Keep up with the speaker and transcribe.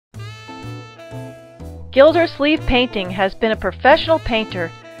Gildersleeve Painting has been a professional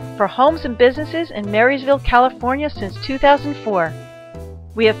painter for homes and businesses in Marysville, California since 2004.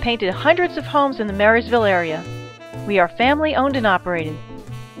 We have painted hundreds of homes in the Marysville area. We are family owned and operated.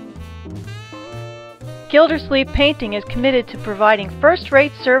 Gildersleeve Painting is committed to providing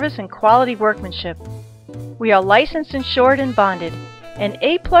first-rate service and quality workmanship. We are licensed, insured, and bonded, and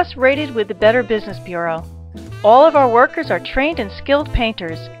A+ rated with the Better Business Bureau. All of our workers are trained and skilled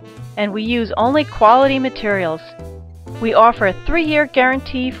painters, and we use only quality materials. We offer a 3-year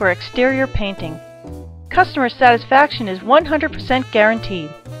guarantee for exterior painting. Customer satisfaction is 100% guaranteed.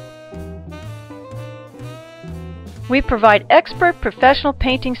 We provide expert professional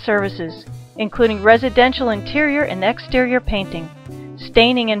painting services, including residential interior and exterior painting,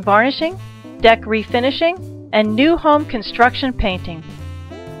 staining and varnishing, deck refinishing, and new home construction painting.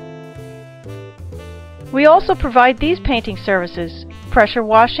 We also provide these painting services: pressure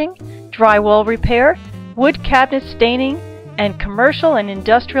washing, drywall repair, wood cabinet staining, and commercial and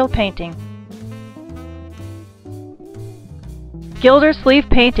industrial painting. Gildersleeve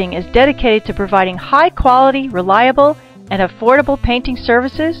Painting is dedicated to providing high-quality, reliable, and affordable painting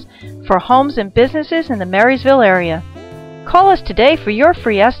services for homes and businesses in the Marysville area. Call us today for your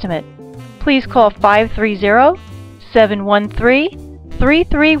free estimate. Please call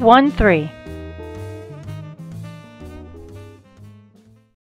 530-713-3313.